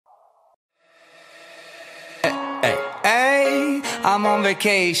Ay, I'm on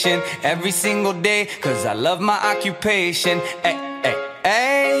vacation every single day, cause I love my occupation. Ay, ay,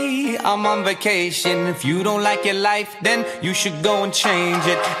 ay, I'm on vacation. If you don't like your life, then you should go and change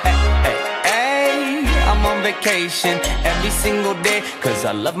it. Ay, ay, ay, I'm on vacation every single day, cause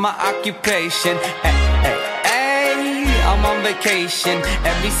I love my occupation. Ay, ay, ay, I'm on vacation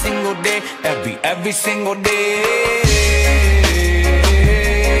every single day, every single day.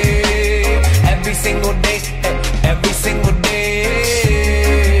 Every single day, every single day.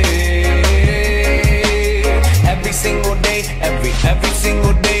 Every single day, every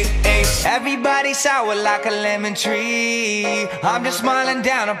single day. Everybody sour like a lemon tree. I'm just smiling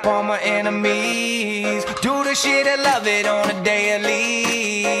down upon my enemies. Do the shit I love it on a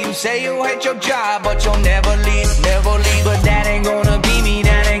daily. You say you hate your job, but you'll never leave, never leave. But that ain't gonna be me,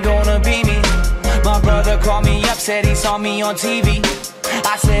 that ain't gonna be me. My brother called me up, said he saw me on TV.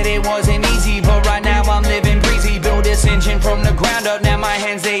 I said it wasn't easy, but right now I'm living breezy. Build this engine from the ground up, now my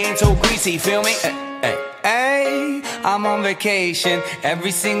hands, they ain't so greasy, feel me? Ay, I'm on vacation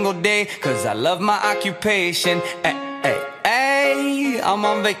every single day, cause I love my occupation. Ay, ay, ay, I'm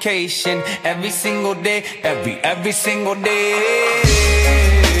on vacation every single day, every single day.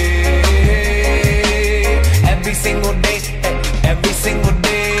 Every single day, every single day.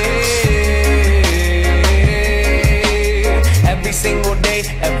 Every single day,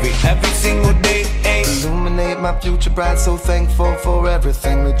 every single day. Illuminate my future bright, so thankful for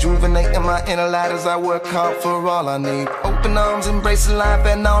everything. Rejuvenating my inner light as I work hard for all I need. Open arms, embracing life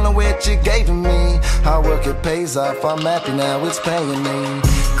and all of which you gave to me. Hard work, it pays off, I'm happy now, it's paying me.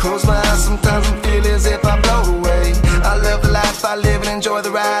 Close my eyes, sometimes I feel as if I blow away. I love the life I live and enjoy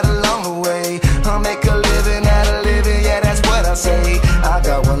the ride along the way. I'll make a living out of living, yeah, that's what I say. I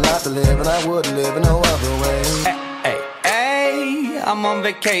got one life to live and I wouldn't live in no other way. I'm on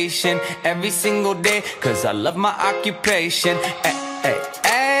vacation every single day, cause I love my occupation. Ay, ay,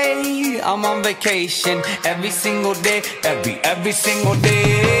 ay, I'm on vacation every single day, every single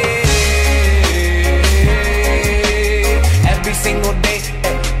day. Every single day,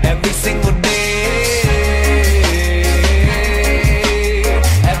 every single day.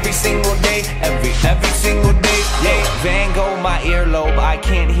 Every single day, every single day. Yeah. Van Gogh, my earlobe, I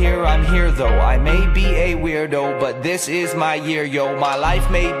can't hear, I'm here though. I may be a weirdo, but this is my year, yo. My life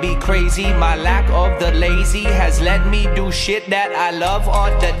may be crazy, my lack of the lazy has let me do shit that I love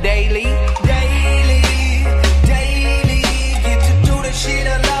on the daily. Daily, daily, get to do the shit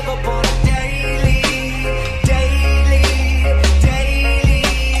I love upon a daily. Daily, daily,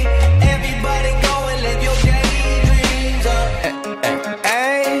 everybody go and live your daydreams up.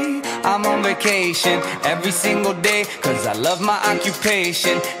 I'm on vacation every single day, cause I love my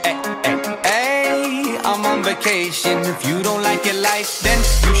occupation. Ay, ay, ay, I'm on vacation. If you don't like your life, then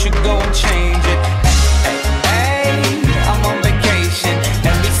you should go and change it. Ay, ay, ay, I'm on vacation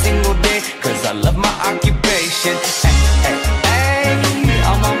every single day, cause I love my occupation. Ay, ay, ay,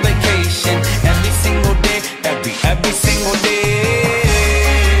 I'm on vacation every single day, every single day.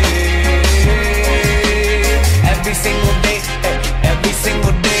 Every single day, every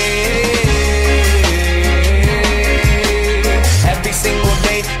single day. Every single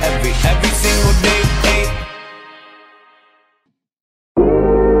day, every single day.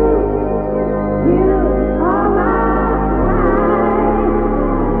 You are my life,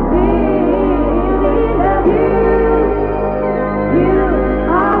 really love you.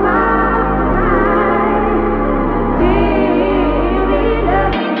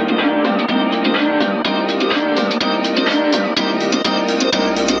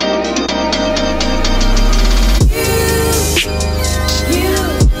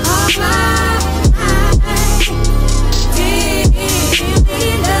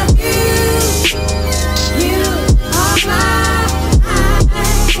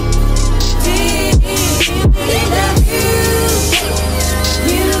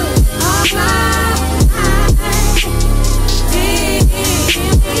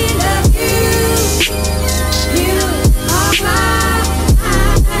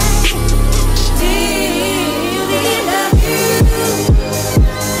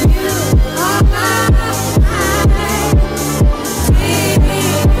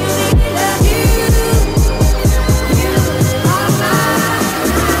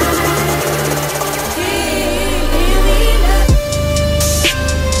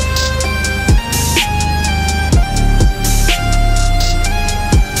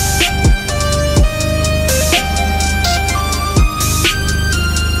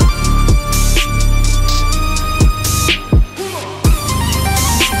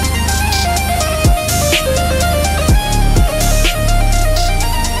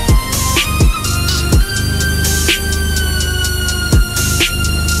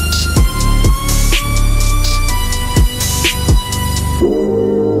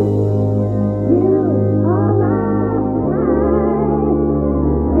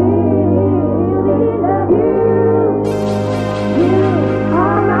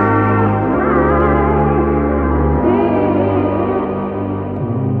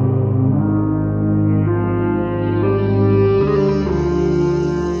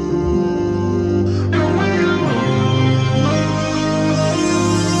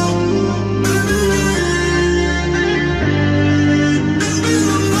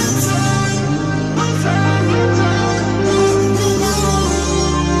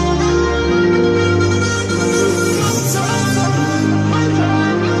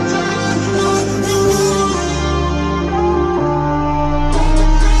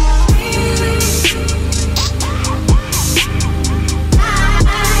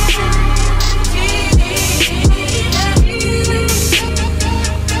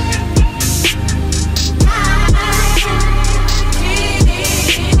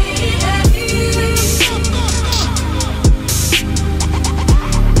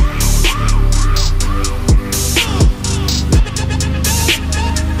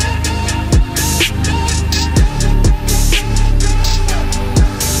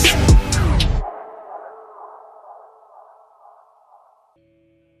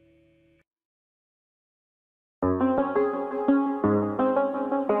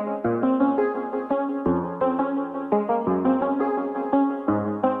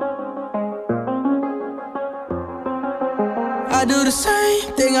 the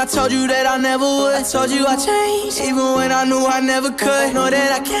same thing I told you that I never would. I told you I changed, even when I knew I never could. Know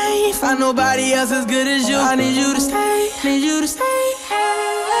that I can't find nobody else as good as you. I need you to stay, need you to stay.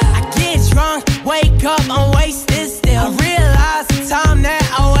 I get drunk, wake up, I'm wasted still. I realize the time that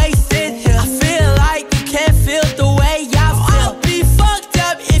I wasted here. I feel like you can't feel the way I feel. I'll be fucked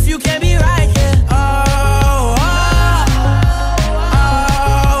up if you can't be right here.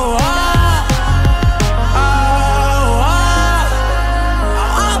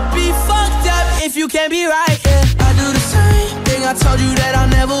 You can't be right, yeah. I do the same thing I told you that I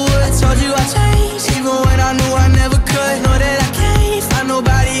never would. I told you I changed, even when I knew I never could. Know that I can't find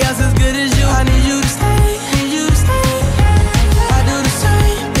nobody else as good as you. I need you to stay, need you to stay. I do the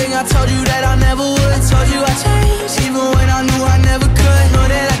same thing I told you that I never would. I told you I changed, even when I knew I never could. Know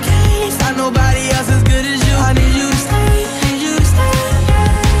that I can't find nobody else as good as you. I need you to stay, need you to stay.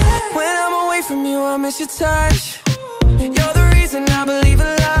 When I'm away from you, I miss your touch. You're the reason I believe in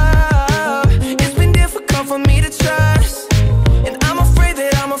love. For me to trust, and I'm afraid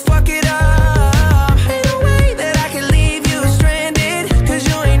that I'ma fuck it up. Ain't no way that I can leave you stranded, cause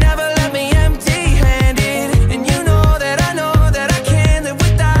you ain't never left me empty-handed. And you know that I can't live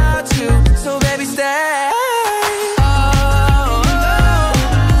without you. So baby, stay.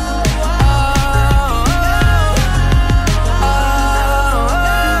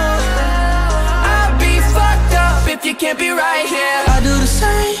 I'll be fucked up if you can't be right here. I do the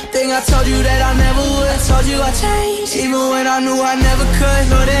same thing I told you that I never would. I told you I changed, even when I knew I never could.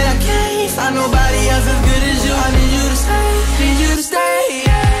 Know that I can't find nobody else as good as you. I need you to stay, need you to stay,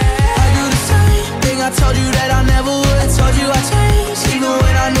 yeah. I do the same thing I told you that I never would. I told you I changed, even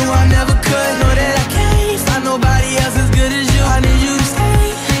when I knew I never could. Know that I can't find nobody else as good as you. I need you to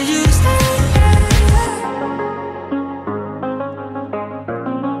stay, need you to stay,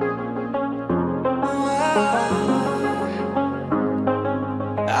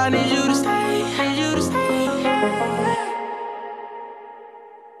 I need you to stay, need you to stay.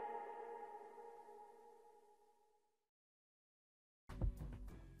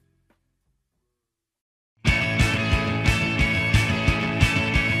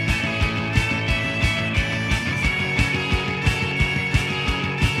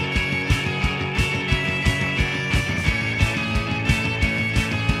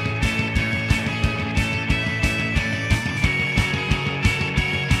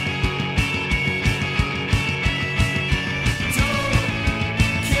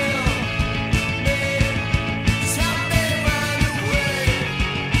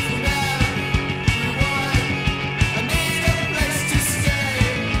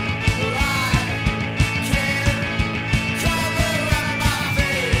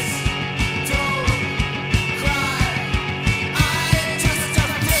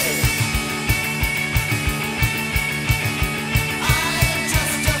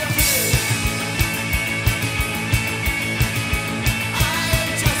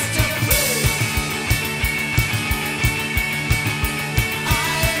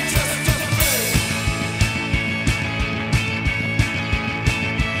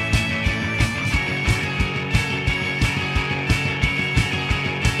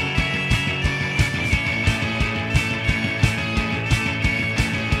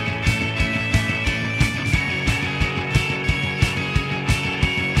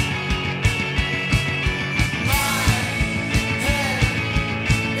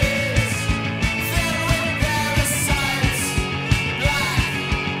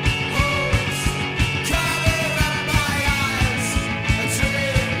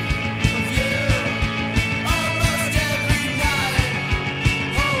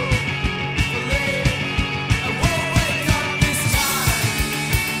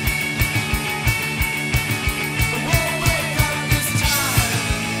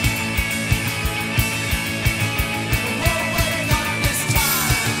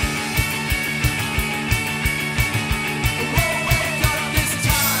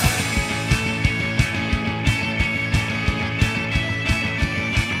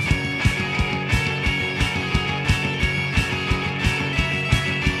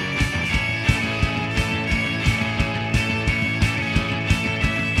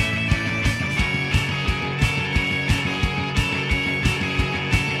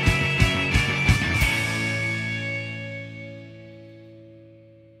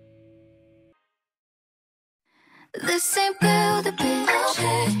 This ain't build a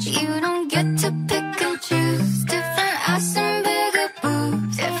bitch. You don't get to pick and choose. Different ass and bigger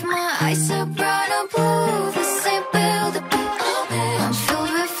boobs. If my eyes are brown or blue, this ain't build a bitch. I'm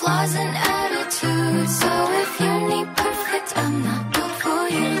filled with flaws and attitudes. So if you need perfect, I'm not built for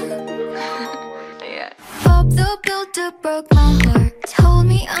you. Bob the Builder broke my heart.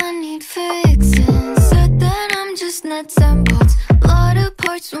 nuts and bolts. A lot of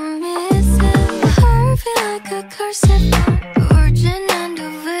parts were missing. Perfect like a corset, virgin and a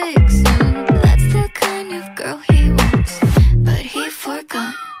vixen. That's the kind of girl he wants, but he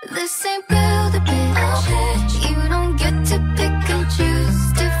forgot. This ain't build a bitch. You don't get to pick and choose.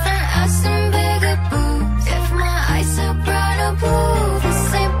 Different ass and bigger boobs. If my eyes are bright or blue,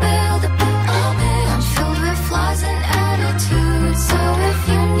 this ain't build a bitch. I'm filled with flaws and attitudes. So if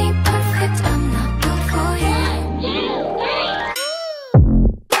you need perfect, I'm not built for you.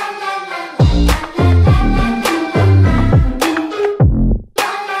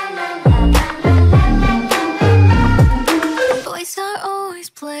 Boys are always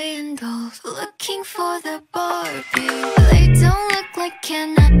playing dolls, looking for the Barbie. They don't look like Ken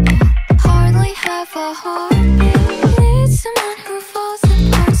at all, hardly have a heartbeat. Need someone who falls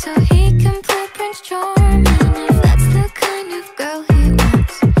apart so he can play Prince Charming. If that's the kind of girl he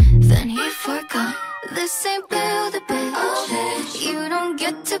wants, then he forgot. This ain't build a bitch. You don't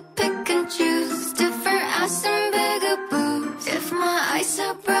get to pick and choose. Different ass and bigger boobs. If my eyes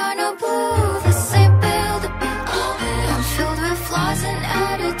are brown or blue, this ain't build a bitch. I'm filled with flaws and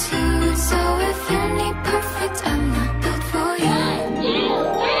attitudes. So if you need perfect, I'm not built for you.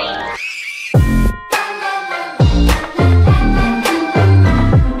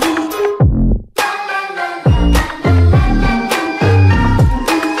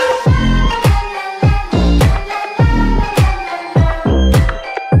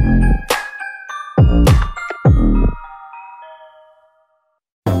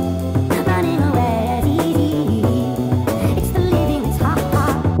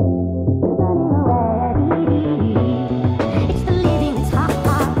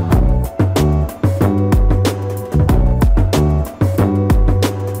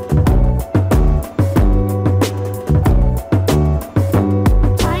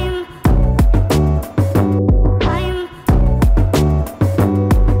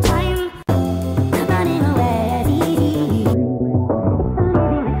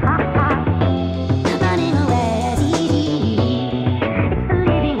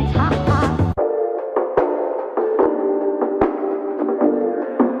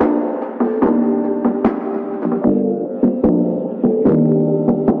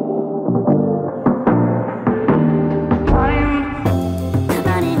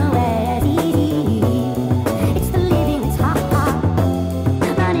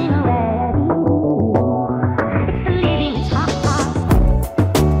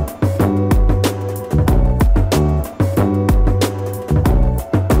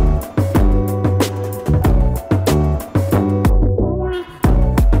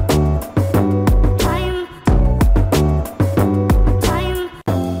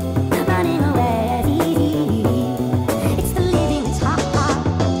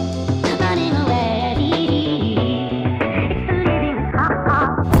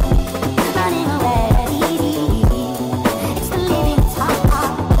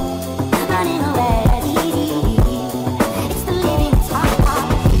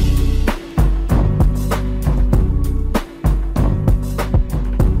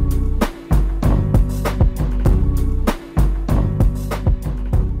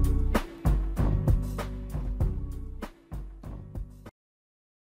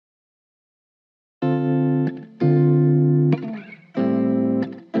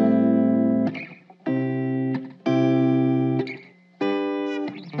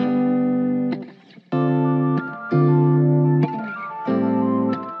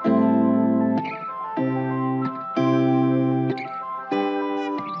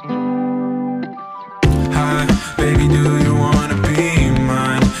 Baby, do you wanna be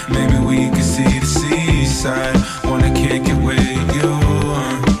mine? Maybe we could see the seaside. Wanna kick it with you.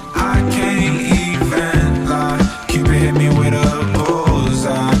 I can't even lie. Cupid hit me with a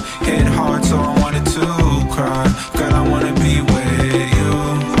bullseye. Hit hard, so I wanted to cry. Girl, I wanna be with you.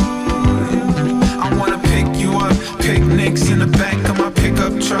 I wanna pick you up. Picnics in the back of my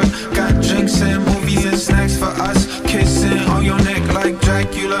pickup truck. Got drinks and movies and snacks for us. Kissing on your neck like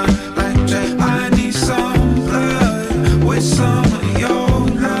Dracula. I need some blood with some of your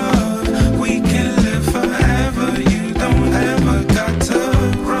love. We can live forever. You don't ever got to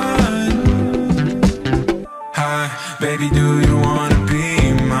run. Hi, baby, do you wanna be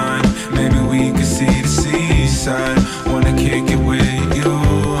mine? Maybe we could see the seaside. Wanna kick it with you.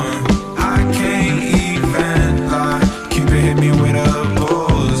 I can't even lie. Cupid hit me with a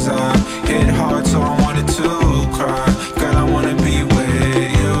bullseye. Hit hard, so I wanted to cry. Girl, I wanna be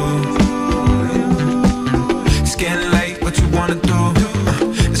with you. It's getting late, what you wanna do?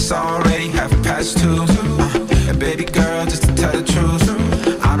 It's already 2:30. And baby girl, just to tell the truth,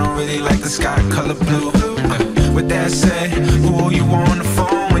 I don't really like the sky color blue. With that said, who are you on the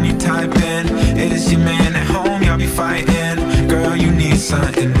phone when you type in? Is your man at home? Y'all be fighting. Girl, you need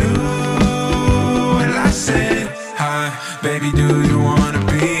something new. And I said, hi, baby, do you